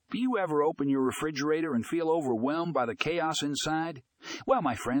Do you ever open your refrigerator and feel overwhelmed by the chaos inside? Well,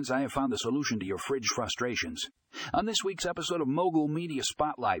 my friends, I have found the solution to your fridge frustrations. On this week's episode of Mogul Media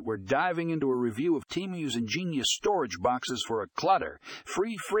Spotlight, we're diving into a review of Temu's Ingenious storage boxes for a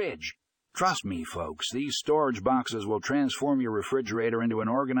clutter-free fridge. Trust me, folks, these storage boxes will transform your refrigerator into an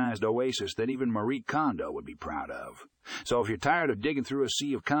organized oasis that even Marie Kondo would be proud of. So if you're tired of digging through a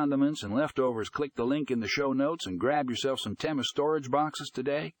sea of condiments and leftovers, click the link in the show notes and grab yourself some Temu storage boxes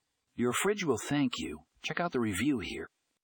today. Your fridge will thank you. Check out the review here.